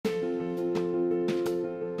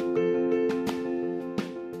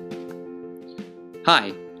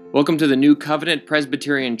Hi, welcome to the New Covenant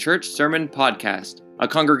Presbyterian Church Sermon Podcast, a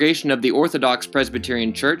congregation of the Orthodox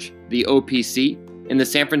Presbyterian Church, the OPC, in the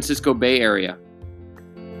San Francisco Bay Area.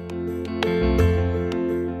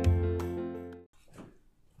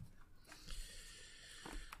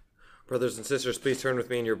 Brothers and sisters, please turn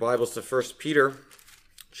with me in your Bibles to 1 Peter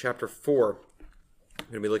chapter 4. I'm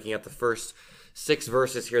going to be looking at the first 6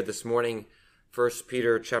 verses here this morning. 1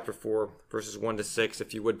 Peter chapter 4, verses 1 to 6.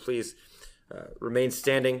 If you would please remain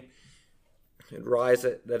standing and rise,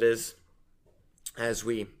 that is, as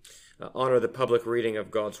we honor the public reading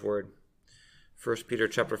of God's Word. 1 Peter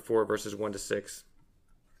chapter 4, verses 1 to 6.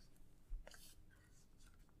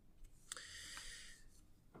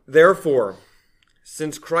 Therefore,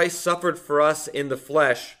 since Christ suffered for us in the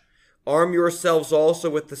flesh, arm yourselves also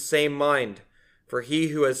with the same mind. For he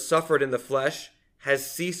who has suffered in the flesh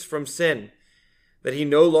has ceased from sin, that he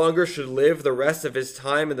no longer should live the rest of his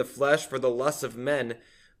time in the flesh for the lusts of men,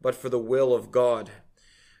 but for the will of God.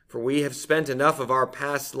 For we have spent enough of our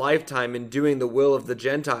past lifetime in doing the will of the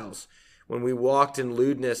Gentiles, when we walked in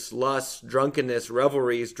lewdness, lust, drunkenness,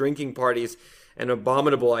 revelries, drinking parties, and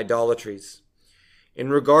abominable idolatries.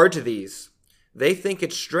 In regard to these, they think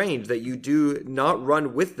it strange that you do not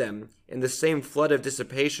run with them in the same flood of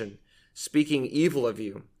dissipation, speaking evil of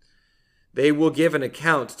you. They will give an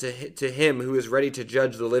account to him who is ready to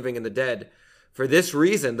judge the living and the dead. For this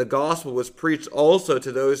reason the gospel was preached also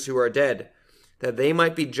to those who are dead, that they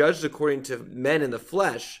might be judged according to men in the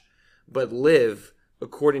flesh, but live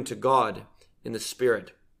according to God in the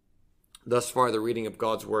Spirit. Thus far the reading of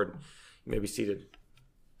God's Word. You may be seated.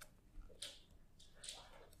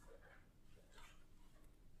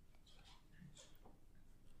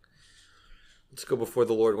 Let's go before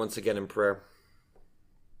the Lord once again in prayer.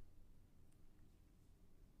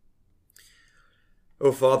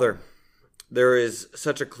 Oh, Father, there is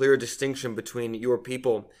such a clear distinction between your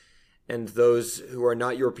people and those who are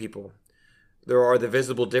not your people. There are the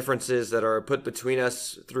visible differences that are put between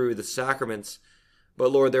us through the sacraments,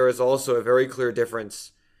 but Lord, there is also a very clear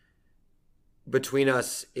difference between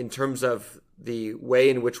us in terms of the way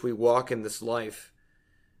in which we walk in this life,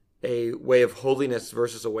 a way of holiness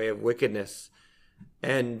versus a way of wickedness.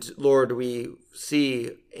 And Lord, we see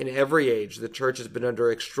in every age the church has been under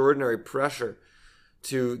extraordinary pressure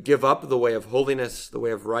to give up the way of holiness, the way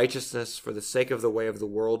of righteousness for the sake of the way of the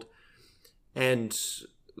world. And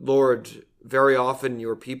Lord, very often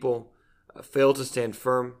your people fail to stand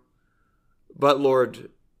firm. But Lord,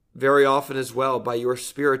 very often as well, by your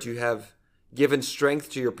Spirit, you have given strength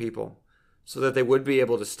to your people so that they would be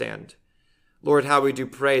able to stand. Lord, how we do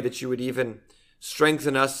pray that you would even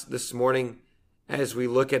strengthen us this morning as we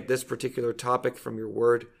look at this particular topic from your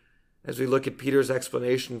word, as we look at Peter's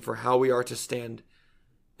explanation for how we are to stand.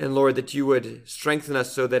 And Lord, that you would strengthen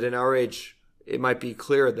us so that in our age it might be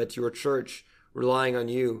clear that your church, relying on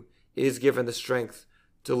you, is given the strength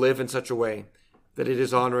to live in such a way that it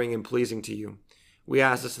is honoring and pleasing to you. We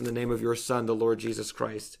ask this in the name of your Son, the Lord Jesus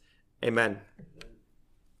Christ. Amen.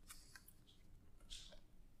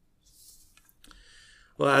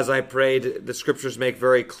 Well, as I prayed, the scriptures make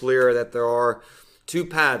very clear that there are two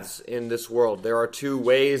paths in this world. There are two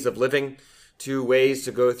ways of living, two ways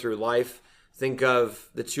to go through life. Think of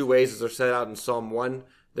the two ways as are set out in Psalm 1.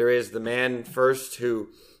 There is the man first who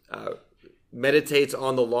meditates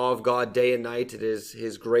on the law of God day and night. It is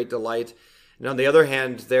his great delight. And on the other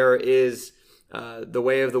hand, there is the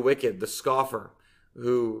way of the wicked, the scoffer,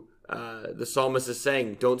 who the psalmist is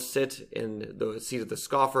saying, don't sit in the seat of the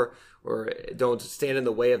scoffer, or don't stand in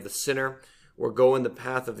the way of the sinner, or go in the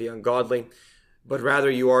path of the ungodly, but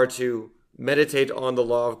rather you are to meditate on the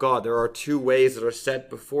law of God. There are two ways that are set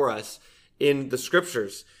before us in the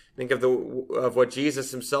scriptures. Think of what Jesus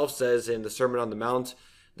himself says in the Sermon on the Mount.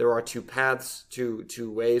 There are two paths,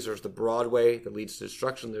 two ways. There's the broad way that leads to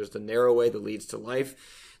destruction. There's the narrow way that leads to life.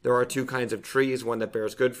 There are two kinds of trees, one that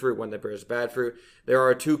bears good fruit, one that bears bad fruit. There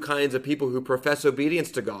are two kinds of people who profess obedience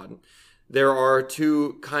to God. There are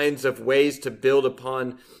two kinds of ways to build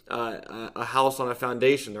upon a house on a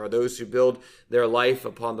foundation. There are those who build their life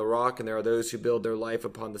upon the rock, and there are those who build their life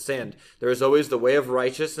upon the sand. There is always the way of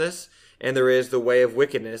righteousness, and there is the way of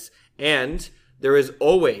wickedness, and there is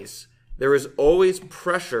always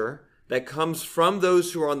pressure that comes from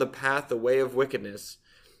those who are on the path, the way of wickedness,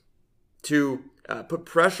 to put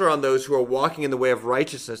pressure on those who are walking in the way of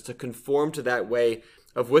righteousness to conform to that way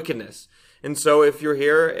of wickedness. And so if you're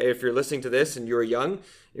here, if you're listening to this and you're young,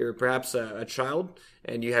 you're perhaps a child,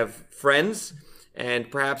 and you have friends, and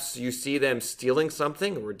perhaps you see them stealing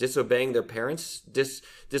something or disobeying their parents,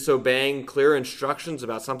 disobeying clear instructions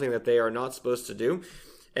about something that they are not supposed to do,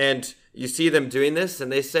 and you see them doing this,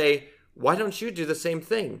 and they say, why don't you do the same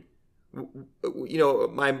thing?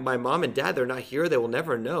 My mom and dad, they're not here. They will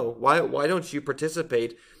never know. Why don't you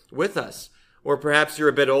participate with us? Or perhaps you're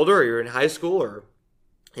a bit older, or you're in high school or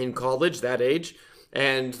in college, that age,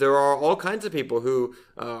 and there are all kinds of people who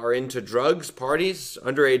are into drugs, parties,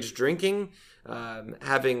 underage drinking,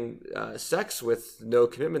 having sex with no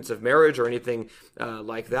commitments of marriage or anything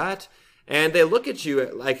like that. And they look at you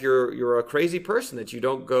like you're a crazy person, that you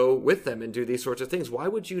don't go with them and do these sorts of things. Why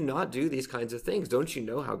would you not do these kinds of things? Don't you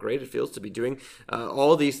know how great it feels to be doing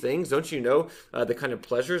all these things? Don't you know the kind of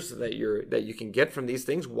pleasures that you can get from these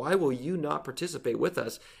things? Why will you not participate with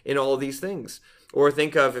us in all of these things? Or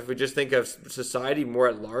if we just think of society more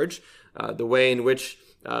at large, the way in which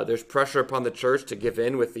there's pressure upon the church to give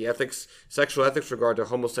in with the sexual ethics regard to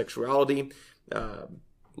homosexuality,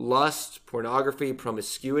 lust, pornography,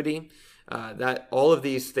 promiscuity, that all of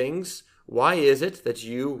these things, why is it that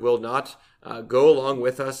you will not go along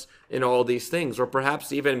with us in all these things? Or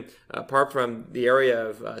perhaps even apart from the area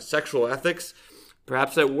of sexual ethics,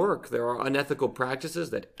 perhaps at work there are unethical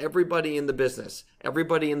practices that everybody in the business,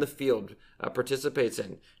 everybody in the field participates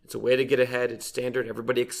in. It's a way to get ahead. It's standard.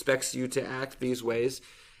 Everybody expects you to act these ways.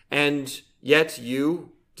 And yet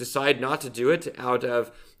you decide not to do it out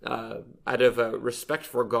of respect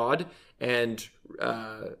for God and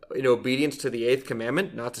in obedience to the 8th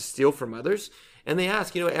commandment, not to steal from others. And they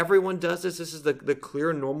ask, everyone does this. This is the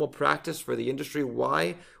clear normal practice for the industry.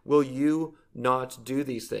 Why will you not do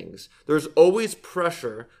these things? There's always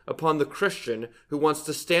pressure upon the Christian who wants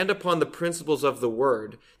to stand upon the principles of the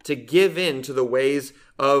word to give in to the ways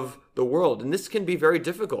of the world. And this can be very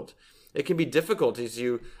difficult. It can be difficult as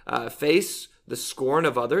you face the scorn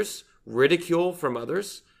of others, ridicule from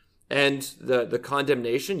others, and the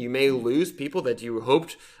condemnation. You may lose people that you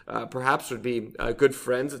hoped perhaps would be good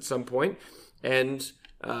friends at some point, and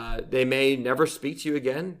they may never speak to you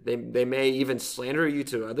again. They may even slander you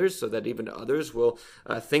to others, so that even others will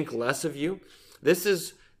think less of you. This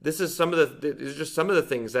is just some of the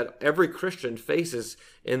things that every Christian faces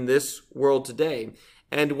in this world today.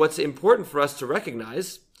 And what's important for us to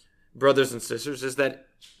recognize, brothers and sisters, is that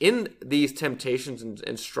in these temptations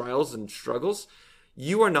and trials and struggles,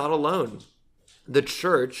 you are not alone. The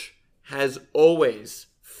church has always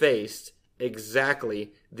faced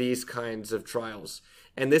exactly these kinds of trials.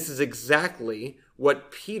 And this is exactly what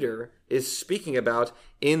Peter is speaking about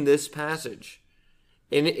in this passage.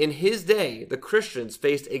 In his day, the Christians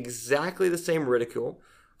faced exactly the same ridicule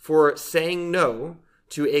for saying no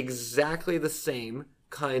to exactly the same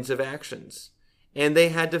kinds of actions. And they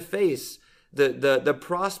had to face the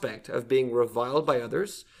prospect of being reviled by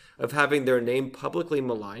others, of having their name publicly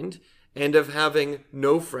maligned, and of having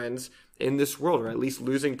no friends in this world, or at least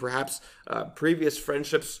losing perhaps previous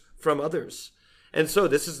friendships from others. And so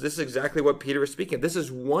this is exactly what Peter is speaking of. This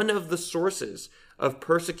is one of the sources of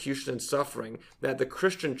persecution and suffering that the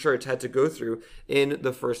Christian church had to go through in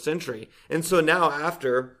the first century. And so now,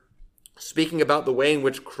 after speaking about the way in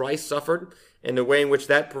which Christ suffered, and the way in which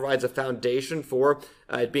that provides a foundation for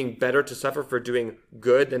it being better to suffer for doing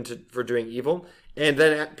good than for doing evil. And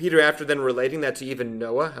then Peter, after then relating that to even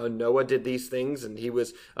Noah, how Noah did these things and he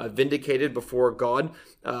was vindicated before God,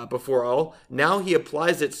 before all. Now he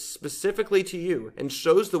applies it specifically to you and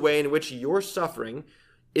shows the way in which your suffering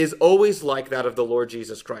is always like that of the Lord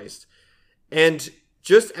Jesus Christ. And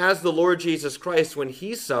just as the Lord Jesus Christ, when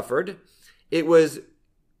he suffered, it was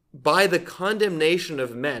by the condemnation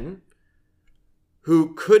of men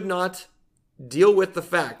who could not deal with the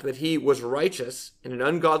fact that he was righteous in an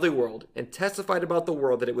ungodly world and testified about the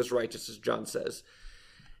world that it was righteous, as John says.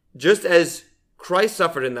 Just as Christ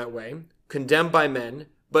suffered in that way, condemned by men,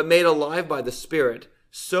 but made alive by the Spirit,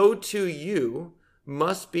 so too you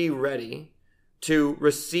must be ready to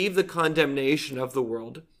receive the condemnation of the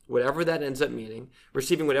world, whatever that ends up meaning,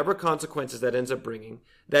 receiving whatever consequences that ends up bringing,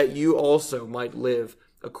 that you also might live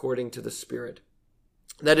according to the Spirit.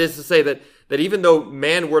 That is to say that even though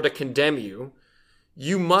man were to condemn you,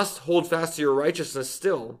 you must hold fast to your righteousness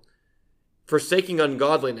still, forsaking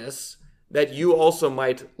ungodliness, that you also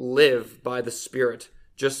might live by the Spirit,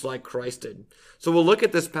 just like Christ did. So we'll look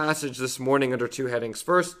at this passage this morning under two headings.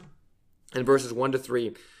 First, in verses 1 to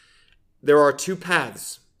 3, there are two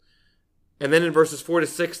paths. And then in verses 4 to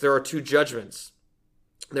 6, there are two judgments.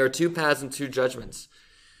 There are two paths and two judgments.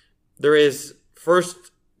 There is,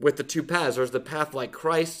 first, with the two paths, there's the path like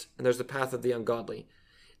Christ, and there's the path of the ungodly.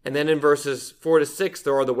 And then in verses 4 to 6,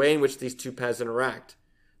 there are the way in which these two paths interact.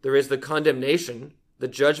 There is the condemnation, the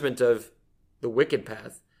judgment of the wicked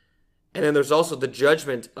path. And then there's also the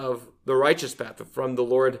judgment of the righteous path from the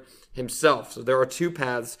Lord himself. So there are two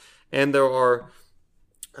paths, and there are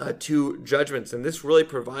two judgments. And this really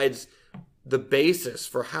provides the basis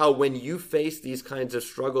for how, when you face these kinds of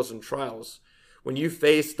struggles and trials, when you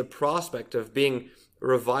face the prospect of being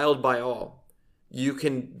reviled by all, you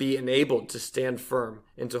can be enabled to stand firm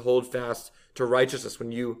and to hold fast to righteousness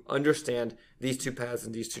when you understand these two paths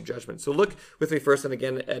and these two judgments. So look with me first and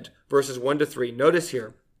again at verses 1 to 3. Notice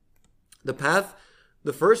here, the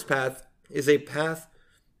first path is a path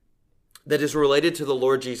that is related to the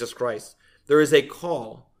Lord Jesus Christ. There is a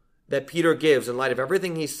call that Peter gives in light of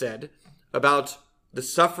everything he said about the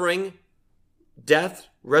suffering, death,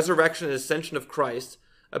 resurrection, and ascension of Christ,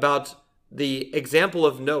 about the example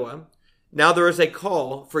of Noah. Now there is a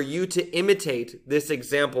call for you to imitate this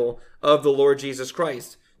example of the Lord Jesus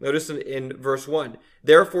Christ. Notice in verse 1,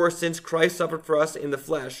 therefore, since Christ suffered for us in the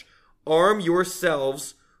flesh, arm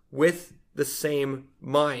yourselves with the same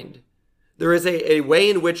mind. There is a way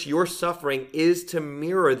in which your suffering is to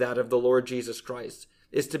mirror that of the Lord Jesus Christ,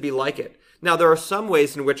 is to be like it. Now, there are some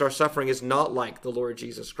ways in which our suffering is not like the Lord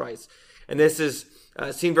Jesus Christ. And this is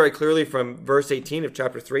seen very clearly from verse 18 of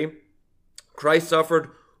chapter 3. Christ suffered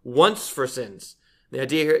once for sins. The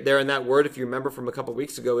idea here, there in that word, if you remember from a couple of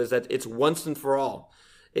weeks ago, is that it's once and for all.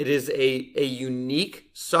 It is a unique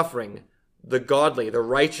suffering, the godly, the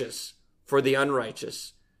righteous for the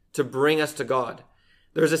unrighteous, to bring us to God.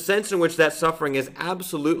 There's a sense in which that suffering is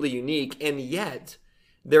absolutely unique, and yet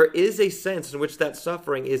there is a sense in which that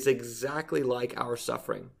suffering is exactly like our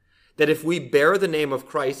suffering. That if we bear the name of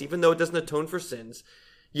Christ, even though it doesn't atone for sins,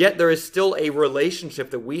 yet there is still a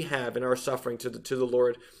relationship that we have in our suffering to the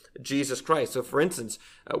Lord Jesus Christ. So for instance,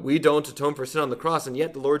 we don't atone for sin on the cross, and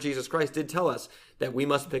yet the Lord Jesus Christ did tell us that we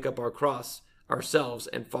must pick up our cross ourselves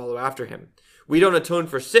and follow after him. We don't atone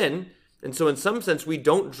for sin, and so in some sense we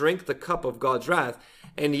don't drink the cup of God's wrath.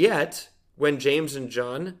 And yet, when James and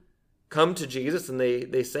John come to Jesus and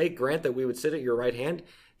they say, grant that we would sit at your right hand,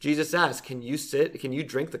 Jesus asks, can you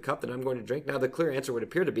drink the cup that I'm going to drink? Now the clear answer would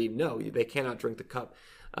appear to be no, they cannot drink the cup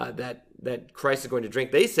that Christ is going to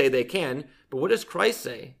drink. They say they can, but what does Christ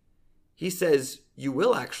say? He says, you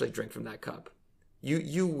will actually drink from that cup.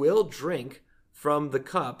 You will drink from the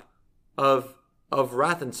cup of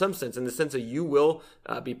wrath in some sense, in the sense that you will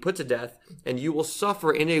be put to death, and you will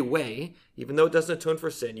suffer in a way, even though it doesn't atone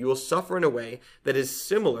for sin, you will suffer in a way that is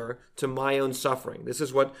similar to my own suffering. This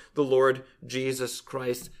is what the Lord Jesus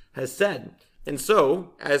Christ has said. And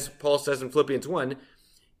so, as Paul says in Philippians 1,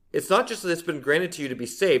 it's not just that it's been granted to you to be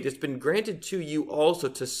saved, it's been granted to you also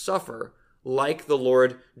to suffer like the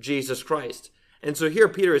Lord Jesus Christ. And so here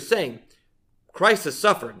Peter is saying, Christ has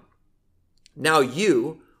suffered. Now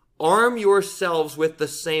you arm yourselves with the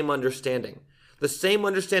same understanding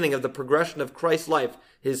of the progression of Christ's life,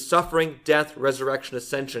 his suffering, death, resurrection,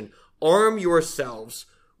 ascension. Arm yourselves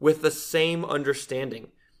with the same understanding.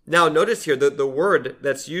 Now notice here the word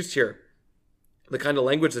that's used here, the kind of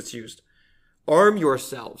language that's used. Arm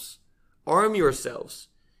yourselves. Arm yourselves.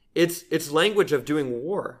 It's language of doing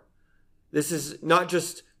war. This is not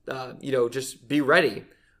just, just be ready,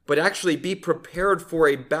 but actually be prepared for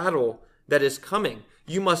a battle that is coming.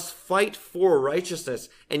 You must fight for righteousness,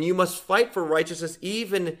 and you must fight for righteousness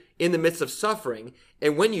even in the midst of suffering.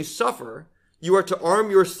 And when you suffer, you are to arm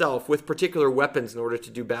yourself with particular weapons in order to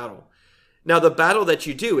do battle. Now, the battle that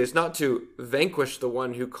you do is not to vanquish the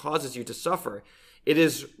one who causes you to suffer. It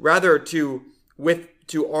is rather to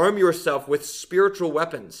arm yourself with spiritual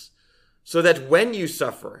weapons, so that when you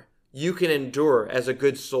suffer, you can endure as a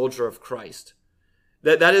good soldier of Christ.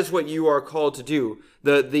 That is what you are called to do.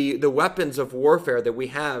 The weapons of warfare that we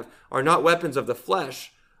have are not weapons of the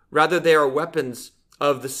flesh. Rather, they are weapons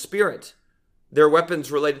of the Spirit. They're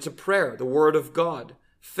weapons related to prayer, the Word of God,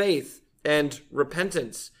 faith, and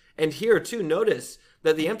repentance. And here, too, notice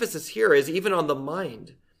that the emphasis here is even on the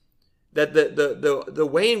mind. That the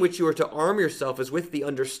way in which you are to arm yourself is with the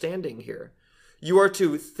understanding here. You are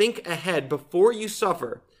to think ahead before you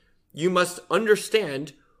suffer. You must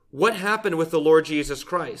understand what happened with the Lord Jesus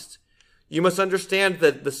Christ. You must understand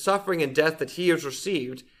that the suffering and death that he has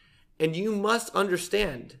received, and you must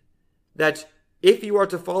understand that if you are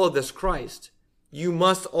to follow this Christ, you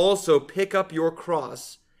must also pick up your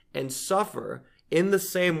cross and suffer in the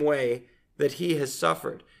same way that he has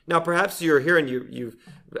suffered. Now, perhaps you're here and you've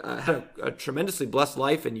had a tremendously blessed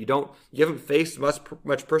life, and you haven't faced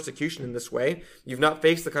much persecution in this way. You've not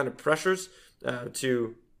faced the kind of pressures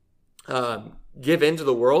to give in to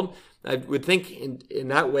the world. I would think in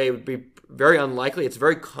that way it would be very unlikely. It's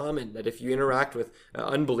very common that if you interact with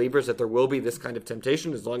unbelievers that there will be this kind of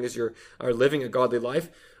temptation as long as you are living a godly life.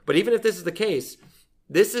 But even if this is the case,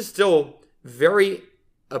 this is still very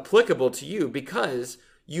applicable to you, because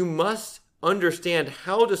you must understand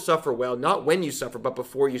how to suffer well, not when you suffer, but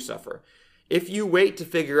before you suffer. if you wait to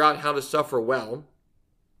figure out how to suffer well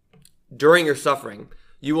during your suffering,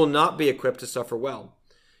 you will not be equipped to suffer well.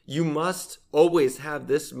 You must always have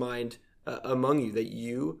this mind among you, that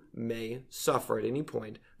you may suffer at any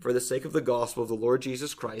point for the sake of the gospel of the Lord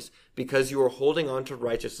Jesus Christ, because you are holding on to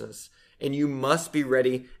righteousness, and you must be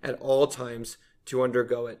ready at all times to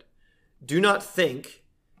undergo it. Do not think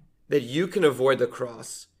that you can avoid the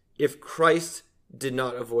cross if Christ did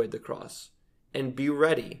not avoid the cross. And be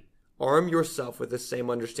ready. Arm yourself with the same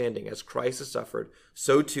understanding. As Christ has suffered,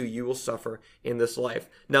 so too you will suffer in this life.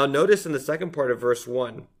 Now notice in the second part of verse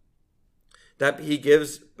 1 that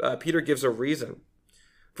Peter gives a reason.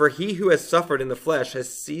 For he who has suffered in the flesh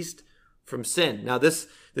has ceased from sin. Now this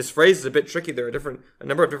phrase is a bit tricky. There are a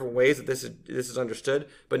number of different ways that this is understood.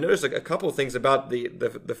 But notice a couple of things about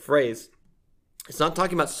the phrase. It's not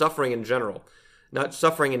talking about suffering in general, not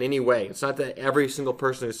suffering in any way. It's not that every single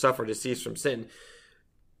person who suffered has ceased from sin.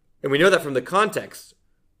 And we know that from the context.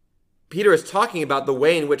 Peter is talking about the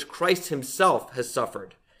way in which Christ himself has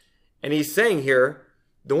suffered. And he's saying here,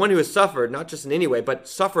 the one who has suffered, not just in any way, but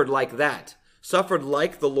suffered like that, suffered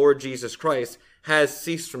like the Lord Jesus Christ, has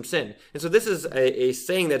ceased from sin. And so this is a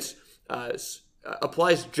saying that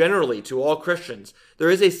applies generally to all Christians.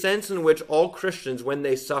 There is a sense in which all Christians, when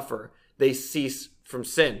they suffer, they cease from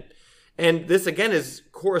sin. And this, again, is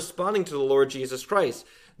corresponding to the Lord Jesus Christ,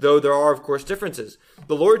 though there are, of course, differences.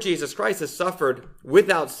 The Lord Jesus Christ has suffered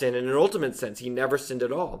without sin in an ultimate sense. He never sinned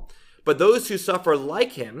at all. But those who suffer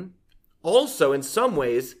like him also, in some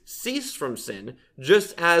ways, cease from sin,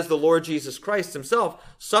 just as the Lord Jesus Christ himself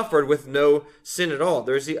suffered with no sin at all.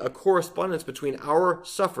 There's a correspondence between our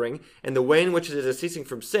suffering and the way in which it is ceasing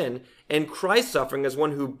from sin, and Christ's suffering as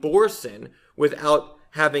one who bore sin without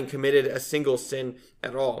having committed a single sin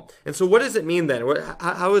at all. And so what does it mean then?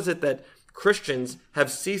 How is it that Christians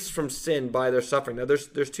have ceased from sin by their suffering? Now,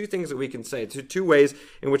 there's two things that we can say, two ways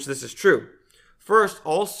in which this is true. First,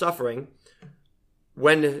 all suffering,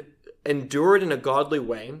 when endured in a godly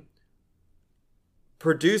way,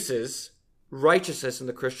 produces righteousness in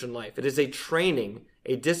the Christian life. It is a training,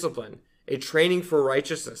 a discipline, a training for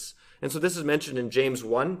righteousness. And so this is mentioned in James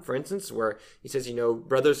 1, for instance, where he says,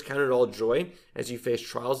 brothers, count it all joy as you face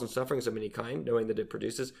trials and sufferings of any kind, knowing that it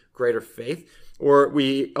produces greater faith. Or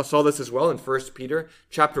we saw this as well in 1 Peter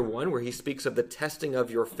chapter 1, where he speaks of the testing of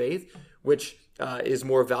your faith, which is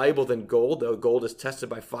more valuable than gold, though gold is tested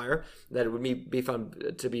by fire, that it would be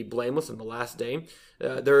found to be blameless in the last day.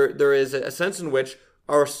 There is a sense in which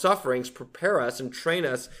our sufferings prepare us and train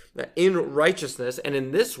us in righteousness, and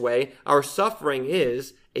in this way, our suffering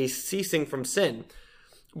is a ceasing from sin.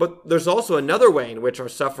 But there's also another way in which our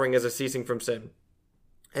suffering is a ceasing from sin,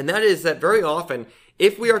 and that is that very often,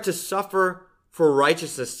 if we are to suffer for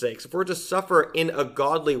righteousness' sake, if we're to suffer in a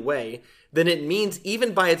godly way, then it means,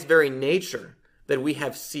 even by its very nature, that we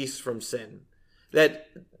have ceased from sin. That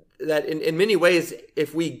in many ways,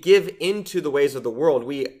 if we give into the ways of the world,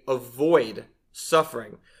 we avoid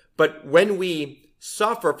suffering. But when we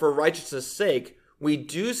suffer for righteousness' sake, we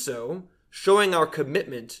do so showing our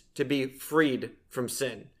commitment to be freed from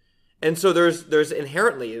sin. And so there's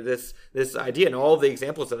inherently this idea in all the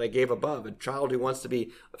examples that I gave above. A child who wants to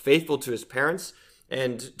be faithful to his parents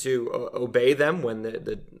and to obey them when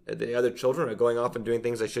the other children are going off and doing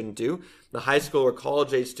things they shouldn't do. The high school or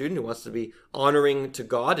college age student who wants to be honoring to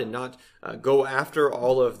God and not go after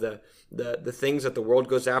all of the things that the world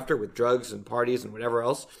goes after with drugs and parties and whatever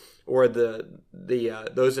else. Or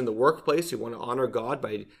those in the workplace who want to honor God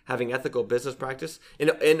by having ethical business practice.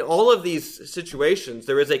 In all of these situations,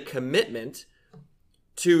 there is a commitment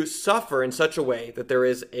to suffer in such a way that there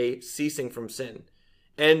is a ceasing from sin.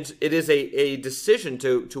 And it is a decision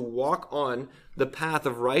to walk on the path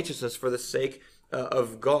of righteousness for the sake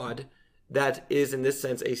of God that is, in this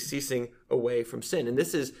sense, a ceasing away from sin. And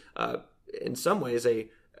this is, in some ways, a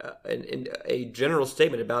general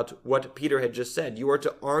statement about what Peter had just said. You are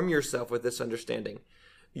to arm yourself with this understanding.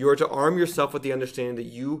 You are to arm yourself with the understanding that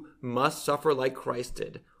you must suffer like Christ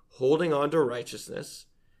did, holding on to righteousness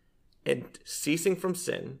and ceasing from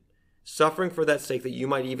sin, suffering for that sake, that you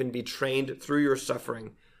might even be trained through your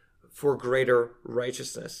suffering for greater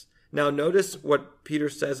righteousness. Now notice what Peter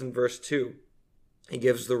says in verse 2. He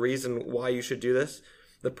gives the reason why you should do this,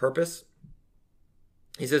 the purpose.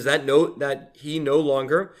 He says that you no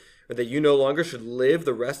longer should live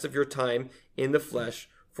the rest of your time in the flesh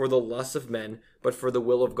for the lusts of men, but for the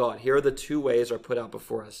will of God. Here are the two ways are put out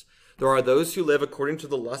before us. There are those who live according to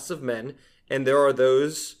the lusts of men, and there are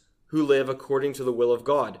those who live according to the will of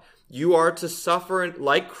God. You are to suffer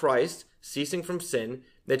like Christ, ceasing from sin,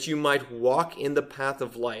 that you might walk in the path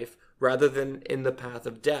of life rather than in the path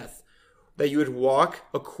of death. that you would walk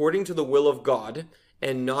according to the will of God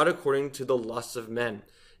and not according to the lusts of men.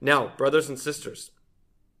 Now, brothers and sisters,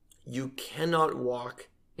 you cannot walk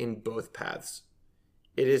in both paths.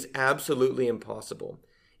 It is absolutely impossible.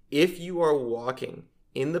 If you are walking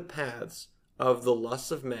in the paths of the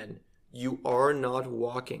lusts of men, you are not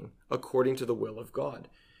walking according to the will of God.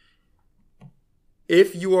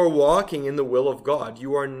 If you are walking in the will of God,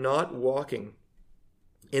 you are not walking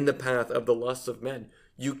in the path of the lusts of men.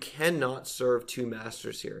 You cannot serve two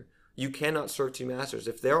masters here. You cannot serve two masters.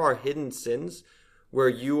 If there are hidden sins where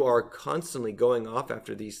you are constantly going off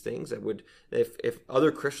after these things, that would, if other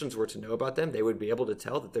Christians were to know about them, they would be able to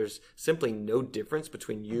tell that there's simply no difference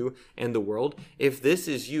between you and the world. If this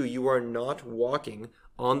is you, you are not walking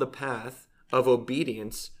on the path of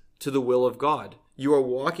obedience to the will of God. You are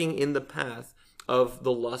walking in the path of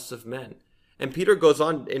the lusts of men. And Peter goes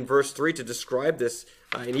on in verse 3 to describe this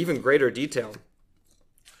in even greater detail.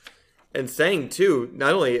 And saying too,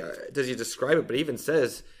 not only does he describe it, but he even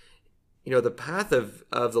says, the path of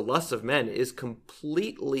the lusts of men is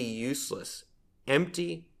completely useless,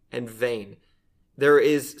 empty, and vain. There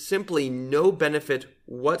is simply no benefit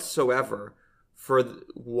whatsoever for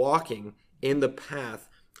walking in the path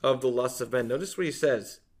of the lusts of men. Notice what he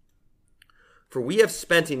says. For we have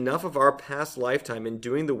spent enough of our past lifetime in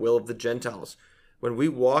doing the will of the Gentiles, when we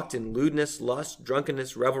walked in lewdness, lust,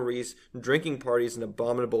 drunkenness, revelries, drinking parties, and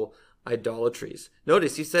abominable idolatries.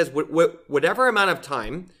 Notice he says, whatever amount of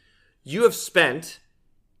time you have spent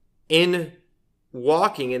in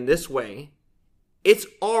walking in this way, it's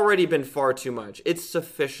already been far too much. It's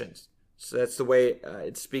sufficient. So that's the way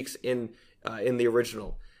it speaks in the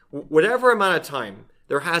original. Whatever amount of time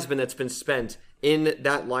there has been that's been spent in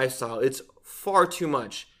that lifestyle, it's far too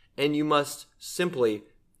much, and you must simply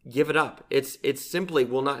give it up. It simply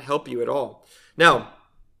will not help you at all. Now,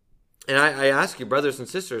 and I ask you, brothers and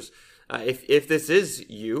sisters, if this is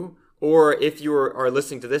you, or if you are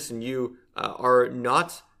listening to this and you are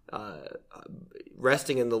not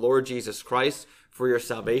resting in the Lord Jesus Christ for your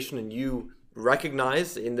salvation, and you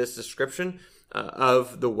recognize in this description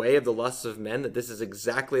of the way of the lusts of men that this is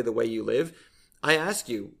exactly the way you live, I ask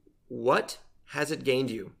you, what has it gained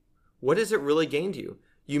you? What has it really gained you?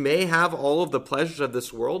 You may have all of the pleasures of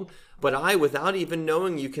this world, but I, without even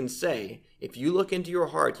knowing, you can say, if you look into your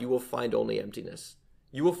heart, you will find only emptiness.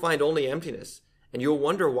 You will find only emptiness. And you'll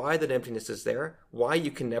wonder why that emptiness is there, why you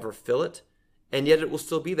can never fill it, and yet it will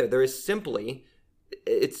still be there. It's simply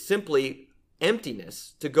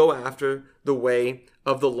emptiness to go after the way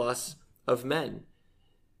of the lusts of men.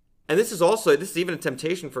 And this is even a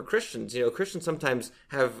temptation for Christians. Christians sometimes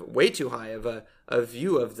have way too high of a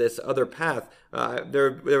view of this other path.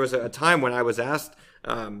 There was a time when I was asked,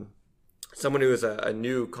 someone who was a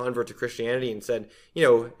new convert to Christianity, and said,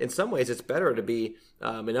 in some ways it's better to be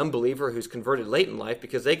an unbeliever who's converted late in life,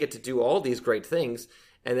 because they get to do all these great things,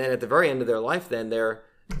 and then at the very end of their life, then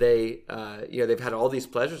they've had all these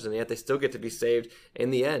pleasures, and yet they still get to be saved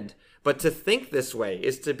in the end. But to think this way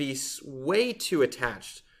is to be way too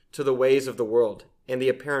attached to the ways of the world and the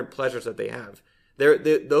apparent pleasures that they have.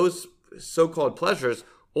 Those so-called pleasures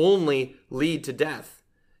only lead to death.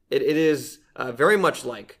 It is very much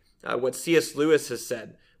like what C.S. Lewis has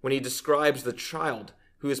said when he describes the child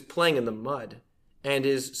who is playing in the mud and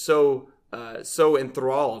is so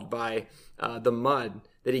enthralled by the mud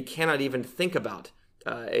that he cannot even think about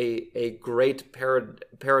a great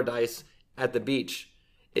paradise at the beach.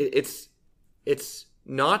 It's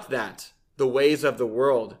not that the ways of the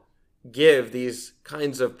world give these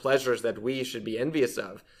kinds of pleasures that we should be envious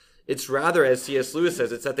of. It's rather, as C.S. Lewis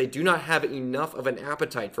says, it's that they do not have enough of an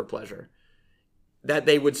appetite for pleasure, that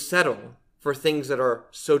they would settle for things that are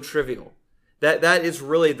so trivial. That is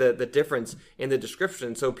really the difference in the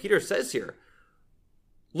description. So Peter says here,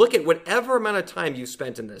 look at whatever amount of time you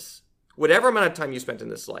spent in this,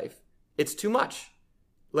 life, it's too much.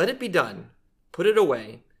 Let it be done. Put it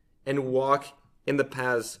away and walk in the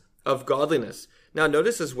paths of godliness. Now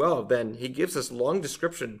notice as well, then, he gives this long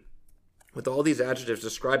description with all these adjectives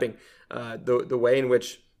describing the way in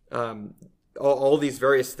which all these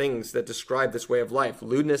various things that describe this way of life: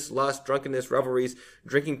 lewdness, lust, drunkenness, revelries,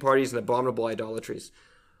 drinking parties, and abominable idolatries.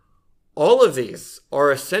 All of these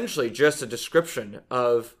are essentially just a description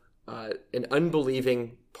of an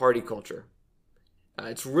unbelieving party culture.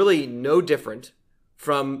 It's really no different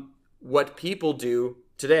from what people do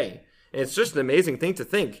today. And it's just an amazing thing to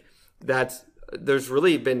think that there's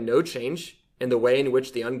really been no change in the way in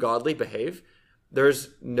which the ungodly behave. There's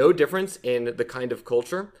no difference in the kind of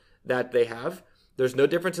culture that they have. There's no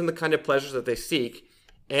difference in the kind of pleasures that they seek.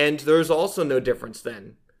 And there's also no difference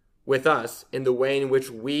then with us in the way in which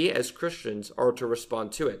we as Christians are to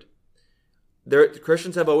respond to it.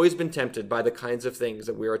 Christians have always been tempted by the kinds of things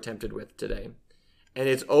that we are tempted with today. And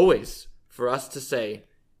it's always for us to say,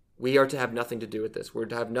 we are to have nothing to do with this. We're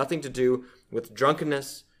to have nothing to do with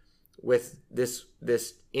drunkenness, with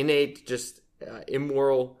this innate, just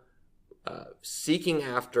immoral seeking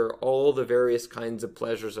after all the various kinds of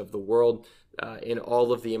pleasures of the world in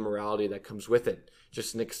all of the immorality that comes with it.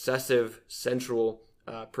 Just an excessive, sensual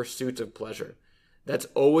pursuit of pleasure. That's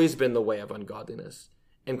always been the way of ungodliness.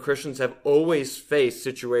 And Christians have always faced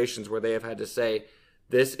situations where they have had to say,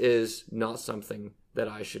 this is not something that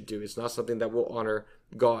I should do. It's not something that will honor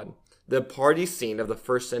God. The party scene of the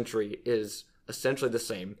first century is essentially the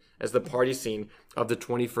same as the party scene of the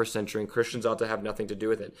 21st century, and Christians ought to have nothing to do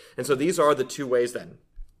with it. And so these are the two ways then.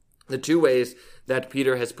 The two ways that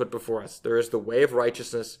Peter has put before us. There is the way of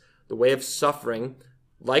righteousness, the way of suffering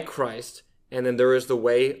like Christ, and then there is the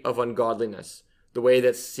way of ungodliness, the way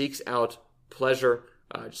that seeks out pleasure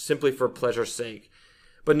simply for pleasure's sake.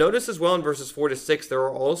 But notice as well in verses 4 to 6, there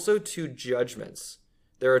are also two judgments.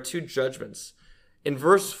 There are two judgments. In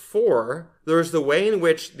verse 4, there is the way in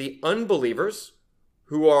which the unbelievers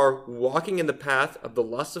who are walking in the path of the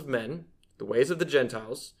lusts of men, the ways of the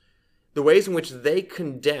Gentiles, the ways in which they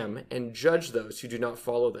condemn and judge those who do not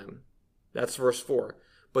follow them. That's verse 4.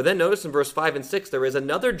 But then notice in verse 5 and 6, there is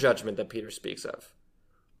another judgment that Peter speaks of,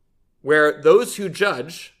 where those who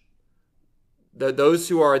judge, those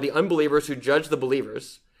who are the unbelievers who judge the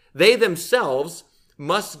believers, they themselves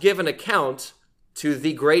must give an account to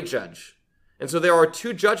the great judge. And so there are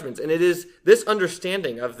two judgments, and it is this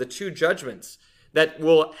understanding of the two judgments that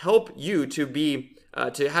will help you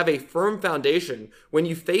to have a firm foundation when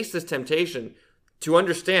you face this temptation, to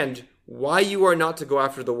understand why you are not to go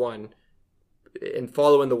after the one and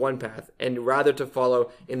follow in the one path, and rather to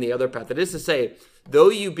follow in the other path. That is to say, though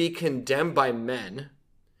you be condemned by men,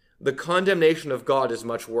 the condemnation of God is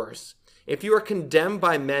much worse. If you are condemned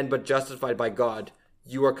by men but justified by God,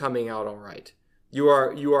 you are coming out all right. You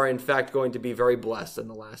are in fact going to be very blessed in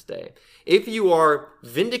the last day. If you are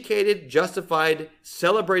vindicated, justified,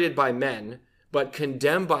 celebrated by men, but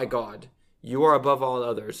condemned by God, you are above all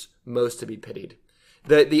others most to be pitied.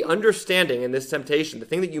 The understanding in this temptation, the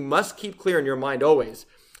thing that you must keep clear in your mind always,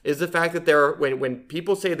 is the fact that when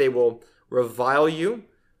people say they will revile you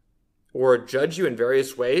or judge you in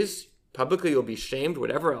various ways, publicly you'll be shamed,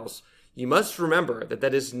 whatever else, you must remember that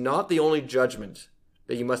that is not the only judgment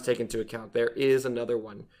that you must take into account. There is another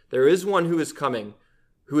one. There is one who is coming,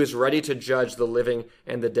 who is ready to judge the living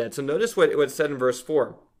and the dead. So notice what it said in verse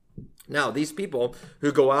 4. Now, these people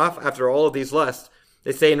who go off after all of these lusts,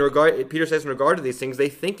 Peter says in regard to these things, they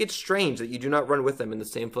think it strange that you do not run with them in the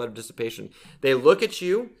same flood of dissipation. They look at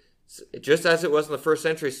you, just as it was in the first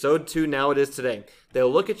century, so too now it is today.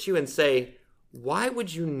 They'll look at you and say, why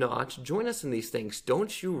would you not join us in these things?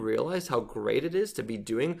 Don't you realize how great it is to be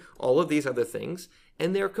doing all of these other things?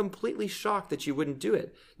 And they're completely shocked that you wouldn't do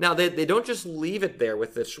it. Now, they don't just leave it there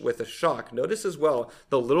with a shock. Notice as well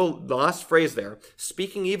the last phrase there,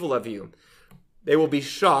 speaking evil of you. They will be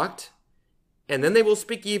shocked, and then they will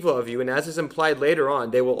speak evil of you, and as is implied later on,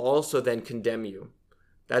 they will also then condemn you.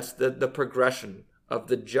 That's the progression of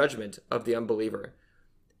the judgment of the unbeliever.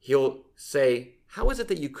 He'll say, how is it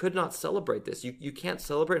that you could not celebrate this? You can't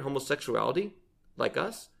celebrate homosexuality like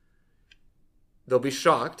us? They'll be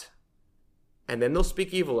shocked, and then they'll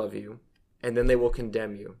speak evil of you, and then they will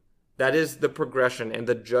condemn you. That is the progression and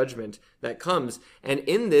the judgment that comes. And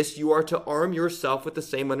in this, you are to arm yourself with the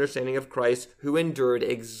same understanding of Christ, who endured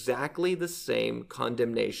exactly the same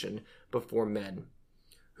condemnation before men,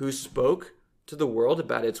 who spoke to the world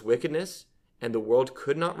about its wickedness, and the world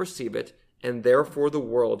could not receive it, and therefore the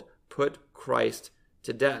world put Christ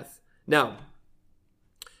to death. Now,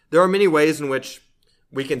 there are many ways in which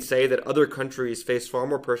we can say that other countries face far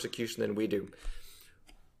more persecution than we do.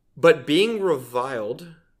 But being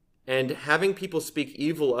reviled and having people speak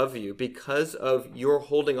evil of you because of your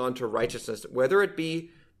holding on to righteousness, whether it be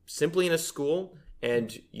simply in a school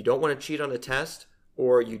and you don't want to cheat on a test,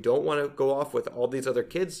 or you don't want to go off with all these other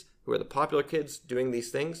kids who are the popular kids doing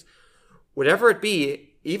these things, whatever it be,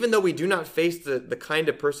 even though we do not face the kind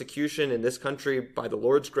of persecution in this country by the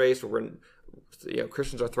Lord's grace, where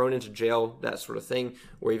Christians are thrown into jail, that sort of thing,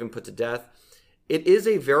 or even put to death, it is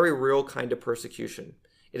a very real kind of persecution.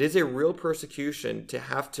 It is a real persecution to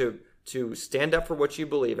have to stand up for what you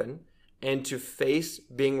believe in and to face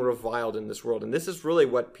being reviled in this world. And this is really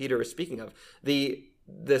what Peter is speaking of. The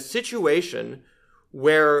situation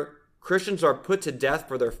where Christians are put to death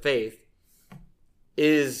for their faith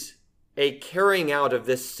is a carrying out of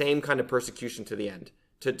this same kind of persecution to the end,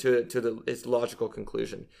 to its logical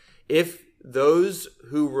conclusion. If those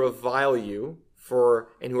who revile you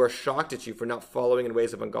and who are shocked at you for not following in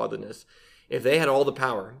ways of ungodliness, if they had all the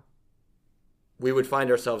power, we would find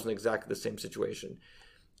ourselves in exactly the same situation.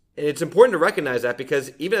 And it's important to recognize that,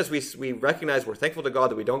 because even as we recognize, we're thankful to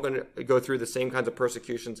God that we don't go through the same kinds of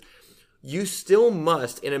persecutions, you still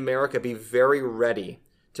must, in America, be very ready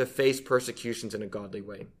to face persecutions in a godly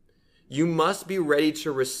way. You must be ready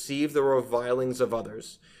to receive the revilings of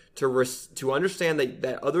others, to understand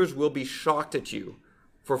that others will be shocked at you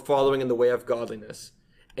for following in the way of godliness.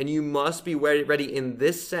 And you must be ready in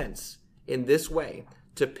this sense, in this way,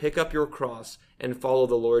 to pick up your cross and follow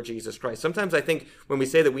the Lord Jesus Christ. Sometimes I think when we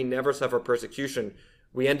say that we never suffer persecution,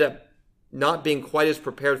 we end up not being quite as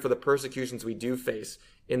prepared for the persecutions we do face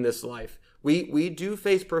in this life. We do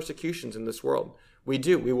face persecutions in this world. We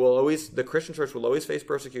do. The Christian church will always face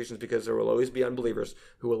persecutions, because there will always be unbelievers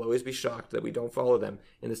who will always be shocked that we don't follow them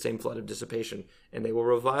in the same flood of dissipation, and they will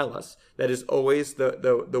revile us. That is always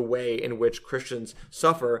the way in which Christians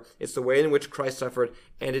suffer. It's the way in which Christ suffered,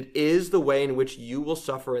 and it is the way in which you will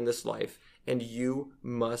suffer in this life, and you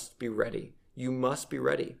must be ready. You must be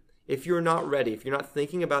ready. If you're not ready, if you're not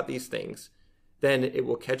thinking about these things, then it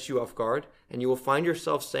will catch you off guard, and you will find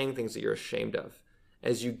yourself saying things that you're ashamed of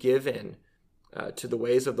as you give in to the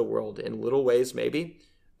ways of the world, in little ways maybe,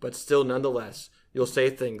 but still nonetheless, you'll say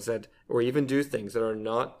things that, or even do things that are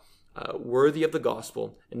not worthy of the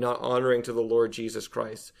gospel and not honoring to the Lord Jesus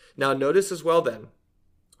Christ. Now notice as well then,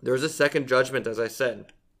 there's a second judgment, as I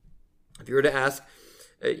said. If you were to ask,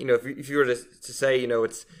 if you were to say,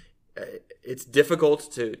 it's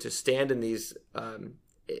difficult to stand in these,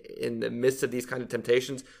 in the midst of these kind of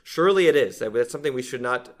temptations, surely it is. That's something we should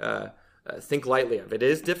not think lightly of. It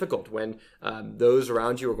is difficult when those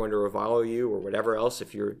around you are going to revile you or whatever else,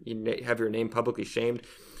 if you have your name publicly shamed.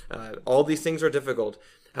 All these things are difficult.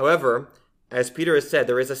 However, as Peter has said,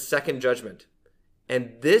 there is a second judgment.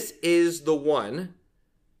 And this is the one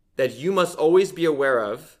that you must always be aware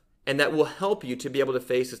of, and that will help you to be able to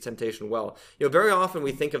face this temptation well. Very often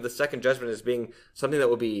we think of the second judgment as being something that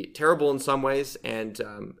will be terrible in some ways, and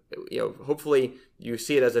hopefully you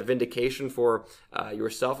see it as a vindication for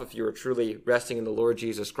yourself if you are truly resting in the Lord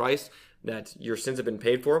Jesus Christ, that your sins have been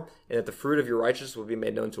paid for, and that the fruit of your righteousness will be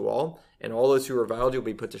made known to all, and all those who reviled you will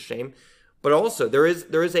be put to shame. But also there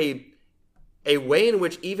is a way in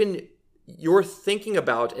which even your thinking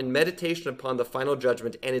about and meditation upon the final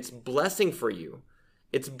judgment and its blessing for you.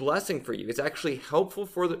 It's blessing for you. It's actually helpful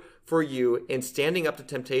for you in standing up to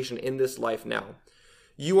temptation in this life now.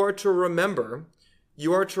 You are to remember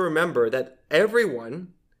that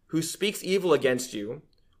everyone who speaks evil against you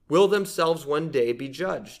will themselves one day be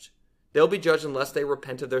judged. They'll be judged unless they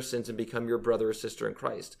repent of their sins and become your brother or sister in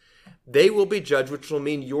Christ. They will be judged, which will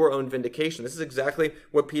mean your own vindication. This is exactly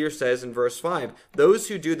what Peter says in verse 5. Those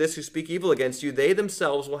who do this, who speak evil against you, they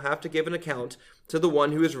themselves will have to give an account to the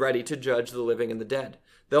one who is ready to judge the living and the dead.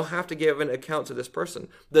 They'll have to give an account to this person.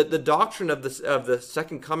 The doctrine of the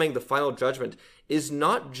second coming, the final judgment, is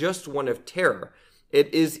not just one of terror.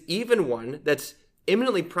 It is even one that's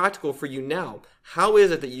eminently practical for you now. How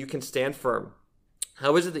is it that you can stand firm?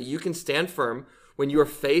 How is it that you can stand firm when you are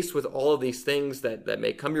faced with all of these things that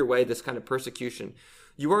may come your way, this kind of persecution?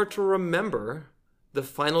 You are to remember the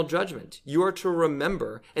final judgment. You are to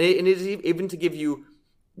remember, and it is even to give you,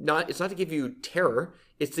 it's not to give you terror,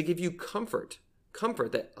 it's to give you comfort.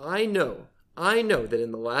 Comfort that I know that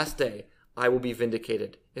in the last day I will be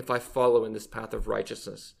vindicated if I follow in this path of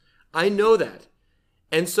righteousness. I know that.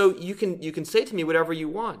 And so you can say to me whatever you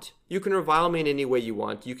want. You can revile me in any way you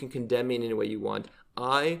want. You can condemn me in any way you want.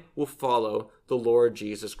 I will follow the Lord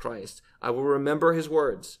Jesus Christ. I will remember his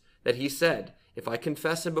words that he said, if I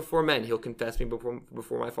confess him before men, he'll confess me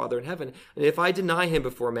before my Father in heaven. And if I deny him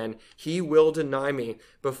before men, he will deny me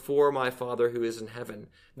before my Father who is in heaven.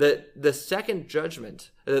 The second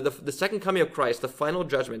judgment, the second coming of Christ, the final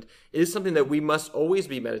judgment, is something that we must always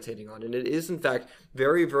be meditating on. And it is, in fact,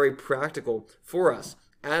 very, very practical for us.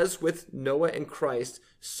 As with Noah and Christ,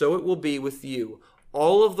 so it will be with you.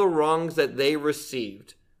 All of the wrongs that they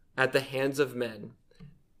received at the hands of men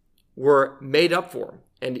were made up for,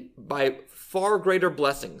 and by far greater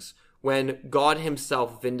blessings when God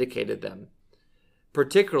himself vindicated them,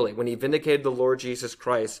 particularly when he vindicated the Lord Jesus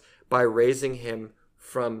Christ by raising him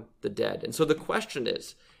from the dead. And so the question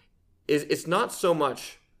is it's not so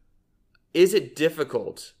much, is it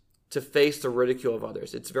difficult to face the ridicule of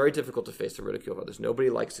others? It's very difficult to face the ridicule of others. Nobody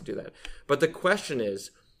likes to do that. But the question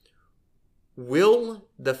is, will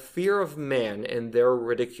the fear of man and their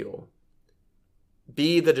ridicule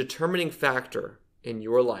be the determining factor in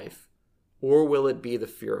your life, or will it be the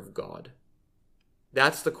fear of God?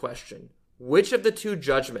 That's the question. Which of the two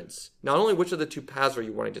judgments, not only which of the two paths are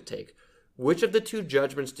you wanting to take, which of the two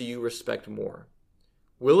judgments do you respect more?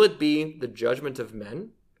 Will it be the judgment of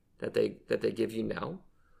men that they give you now?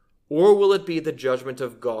 Or will it be the judgment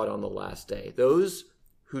of God on the last day? Those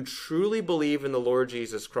who truly believe in the Lord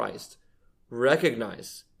Jesus Christ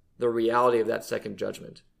recognize the reality of that second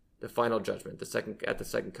judgment, the final judgment, at the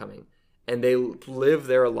second coming, and they live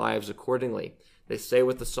their lives accordingly. They say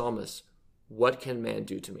with the psalmist, "What can man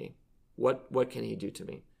do to me? What can he do to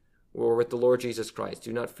me?" Or with the Lord Jesus Christ,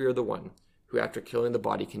 "Do not fear the one who after killing the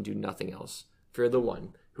body can do nothing else. Fear the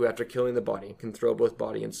one who after killing the body can throw both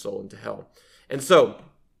body and soul into hell." And so,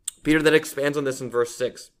 Peter then expands on this in verse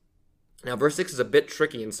 6. Now, verse 6 is a bit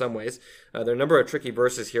tricky in some ways. There are a number of tricky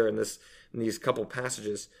verses here in these couple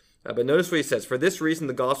passages. But notice what he says. "For this reason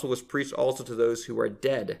the gospel was preached also to those who are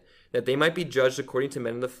dead, that they might be judged according to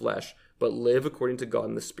men in the flesh, but live according to God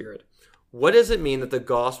in the Spirit." What does it mean that the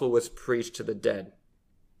gospel was preached to the dead?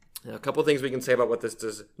 Now, a couple things we can say about what this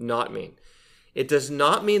does not mean. It does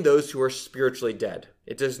not mean those who are spiritually dead.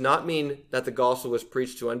 It does not mean that the gospel was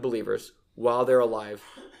preached to unbelievers while they're alive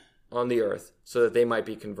on the earth so that they might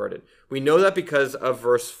be converted. We know that because of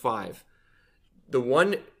verse 5. The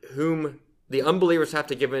one whom the unbelievers have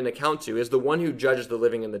to give an account to is the one who judges the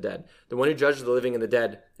living and the dead. The one who judges the living and the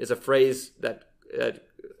dead is a phrase that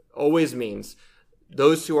always means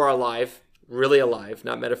those who are alive, really alive,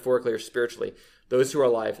 not metaphorically or spiritually, those who are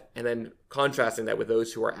alive, and then contrasting that with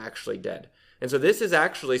those who are actually dead. And so this is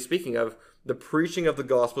actually speaking of the preaching of the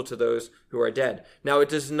gospel to those who are dead. Now, it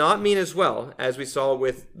does not mean as well, as we saw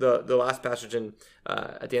with the last passage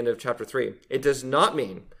at the end of chapter 3, it does not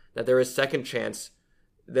mean that there's a second chance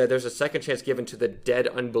given to the dead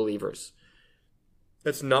unbelievers.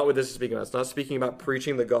 That's not what this is speaking about. It's not speaking about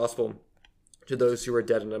preaching the gospel to those who are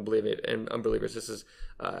dead and unbelievers. This is,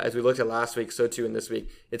 as we looked at last week, so too in this week,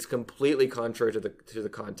 it's completely contrary to the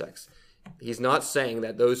context. He's not saying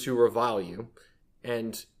that those who revile you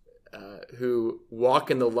and who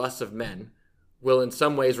walk in the lusts of men will in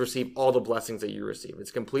some ways receive all the blessings that you receive.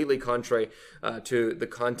 It's completely contrary to the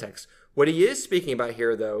context. What he is speaking about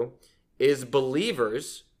here, though, is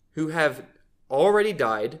believers who have already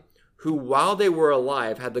died, who while they were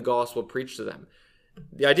alive had the gospel preached to them.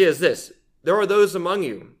 The idea is this: there are those among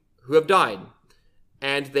you who have died,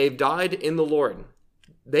 and they've died in the Lord.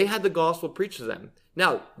 They had the gospel preached to them.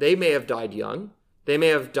 Now, they may have died young. They may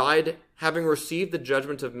have died having received the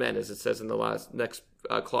judgment of men, as it says in the next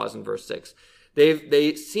clause in verse 6.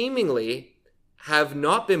 They seemingly have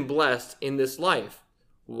not been blessed in this life.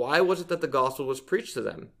 Why was it that the gospel was preached to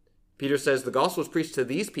them? Peter says the gospel was preached to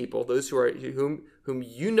these people, those whom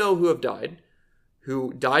you know who have died,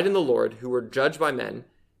 who died in the Lord, who were judged by men,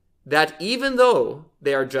 that even though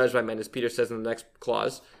they are judged by men, as Peter says in the next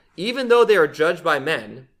clause, even though they are judged by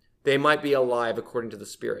men, they might be alive according to the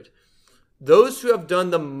Spirit. Those who have done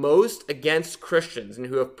the most against Christians and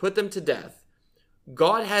who have put them to death,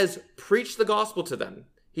 God has preached the gospel to them.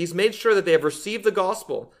 He's made sure that they have received the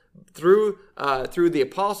gospel through the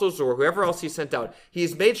apostles or whoever else he sent out.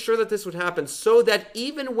 He's made sure that this would happen so that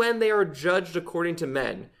even when they are judged according to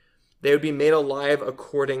men, they would be made alive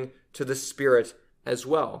according to the Spirit as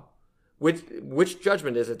well. Which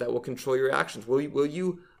judgment is it that will control your actions? Will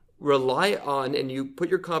you rely on and you put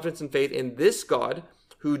your confidence and faith in this God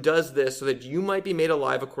who does this so that you might be made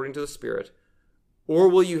alive according to the Spirit? Or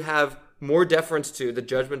will you have more deference to the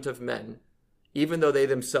judgment of men, even though they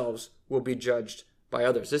themselves will be judged by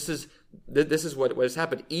others? This is what has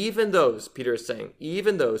happened. Even those, Peter is saying,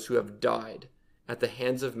 even those who have died at the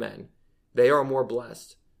hands of men, they are more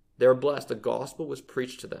blessed. They're blessed. The gospel was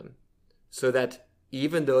preached to them so that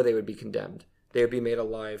even though they would be condemned, they would be made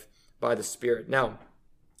alive by the Spirit. Now,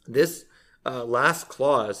 this last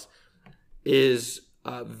clause is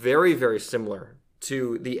very, very similar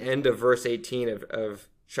to the end of verse 18 of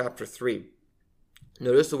chapter 3.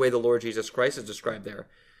 Notice the way the Lord Jesus Christ is described there,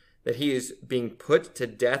 that he is being put to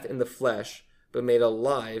death in the flesh, but made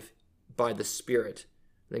alive by the Spirit.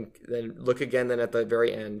 Then look again then at the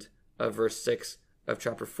very end of verse 6 of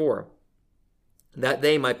chapter 4. That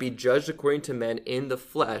they might be judged according to men in the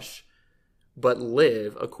flesh, but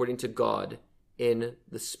live according to God in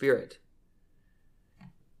the Spirit.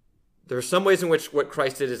 There are some ways in which what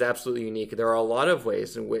Christ did is absolutely unique. There are a lot of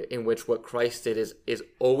ways in which what Christ did is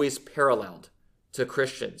always paralleled to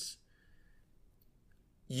Christians.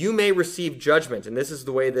 You may receive judgment, and this is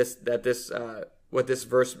the way what this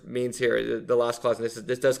verse means here, the last clause, and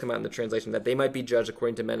this does come out in the translation, that they might be judged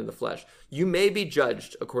according to men in the flesh. You may be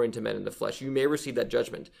judged according to men in the flesh. You may receive that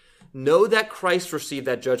judgment. Know that Christ received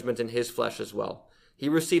that judgment in his flesh as well. He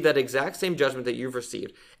received that exact same judgment that you've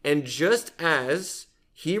received. And just as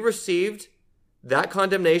he received that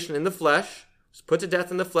condemnation in the flesh was put to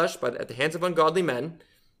death in the flesh at the hands of ungodly men,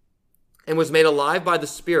 and was made alive by the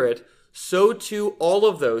Spirit, so too all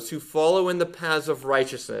of those who follow in the paths of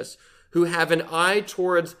righteousness, who have an eye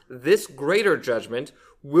towards this greater judgment,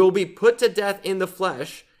 will be put to death in the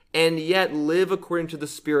flesh, and yet live according to the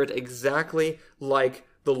Spirit, exactly like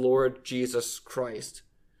the Lord Jesus Christ.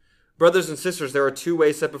 Brothers and sisters, there are two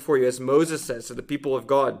ways set before you, as Moses says to the people of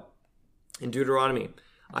God in Deuteronomy,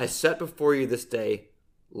 I set before you this day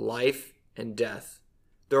life and death.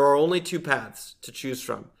 There are only two paths to choose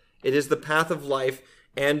from. It is the path of life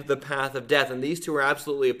and the path of death, and these two are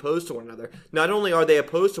absolutely opposed to one another. Not only are they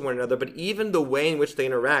opposed to one another, but even the way in which they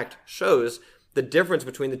interact shows the difference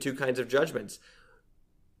between the two kinds of judgments.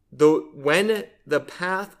 When the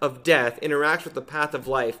path of death interacts with the path of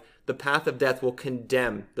life, the path of death will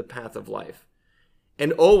condemn the path of life.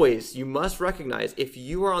 And always, you must recognize, if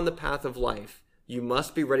you are on the path of life, you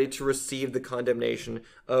must be ready to receive the condemnation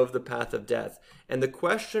of the path of death. And the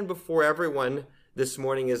question before everyone this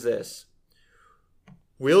morning is this: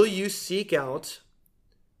 will you seek out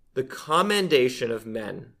the commendation of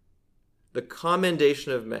men,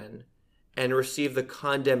 and receive the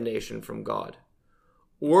condemnation from God?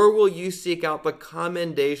 Or will you seek out the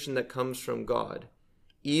commendation that comes from God,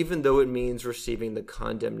 even though it means receiving the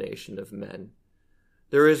condemnation of men?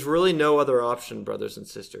 There is really no other option, brothers and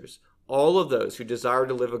sisters. All of those who desire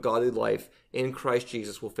to live a godly life in Christ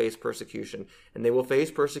Jesus will face persecution, and they will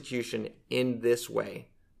face persecution in this way.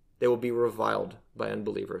 They will be reviled by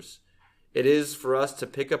unbelievers. It is for us to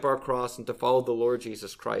pick up our cross and to follow the Lord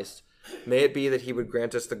Jesus Christ. May it be that he would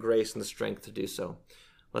grant us the grace and the strength to do so.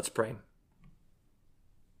 Let's pray.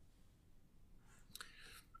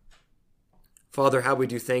 Father, how we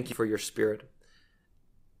do thank you for your Spirit,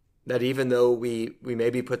 that even though we may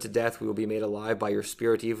be put to death, we will be made alive by your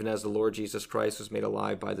Spirit, even as the Lord Jesus Christ was made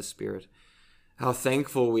alive by the Spirit. How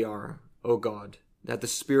thankful we are, O God, that the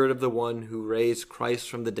Spirit of the one who raised Christ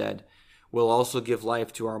from the dead will also give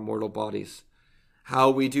life to our mortal bodies. How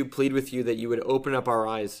we do plead with you that you would open up our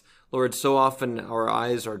eyes. Lord, so often our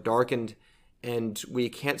eyes are darkened and we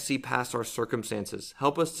can't see past our circumstances.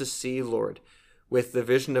 Help us to see, Lord, with the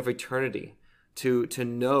vision of eternity, to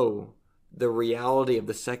know the reality of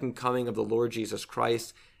the second coming of the Lord Jesus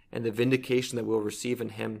Christ and the vindication that we'll receive in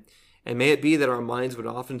him. And may it be that our minds would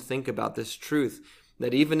often think about this truth,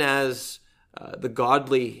 that even as the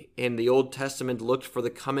godly in the Old Testament looked for the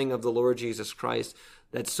coming of the Lord Jesus Christ,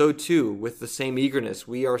 that so too, with the same eagerness,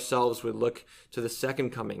 we ourselves would look to the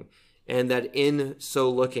second coming, and that in so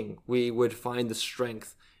looking, we would find the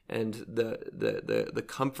strength and the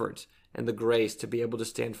comfort and the grace to be able to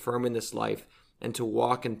stand firm in this life and to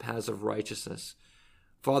walk in paths of righteousness.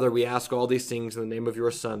 Father, we ask all these things in the name of your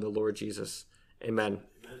Son, the Lord Jesus. Amen.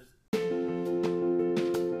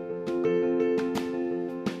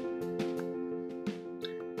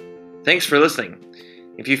 Thanks for listening.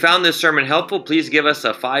 If you found this sermon helpful, please give us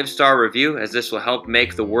a 5-star review, as this will help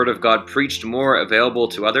make the Word of God preached more available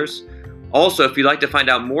to others. Also, if you'd like to find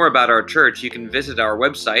out more about our church, you can visit our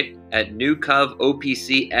website at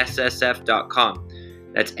newcovopcssf.com.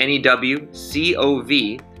 That's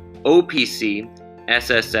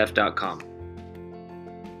NEWCOVOPCSSF.com.